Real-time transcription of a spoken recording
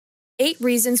8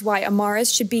 reasons why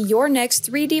IMARIS should be your next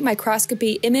 3D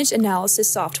microscopy image analysis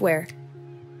software.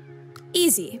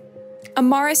 Easy.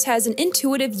 IMARIS has an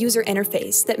intuitive user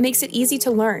interface that makes it easy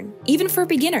to learn, even for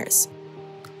beginners.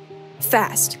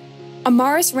 Fast.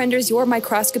 IMARIS renders your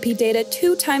microscopy data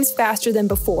 2 times faster than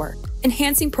before,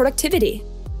 enhancing productivity.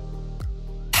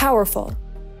 Powerful.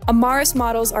 IMARIS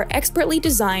models are expertly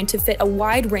designed to fit a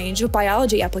wide range of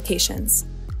biology applications.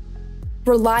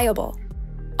 Reliable.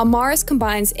 IMARIS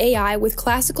combines AI with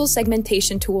classical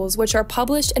segmentation tools which are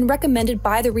published and recommended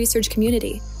by the research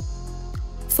community.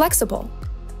 Flexible.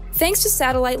 Thanks to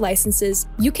satellite licenses,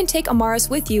 you can take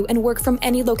IMARIS with you and work from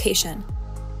any location.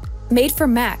 Made for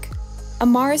Mac.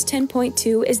 IMARIS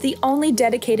 10.2 is the only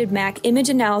dedicated Mac image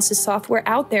analysis software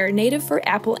out there native for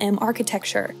Apple M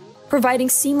architecture, providing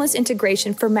seamless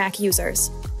integration for Mac users.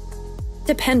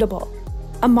 Dependable.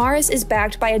 IMARIS is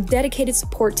backed by a dedicated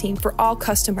support team for all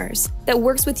customers that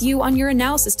works with you on your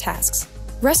analysis tasks.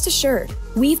 Rest assured,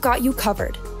 we've got you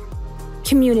covered.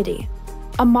 Community.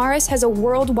 IMARIS has a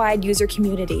worldwide user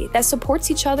community that supports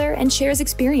each other and shares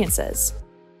experiences.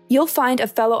 You'll find a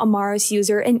fellow IMARIS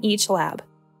user in each lab.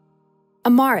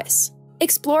 IMARIS.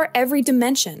 Explore every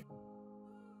dimension.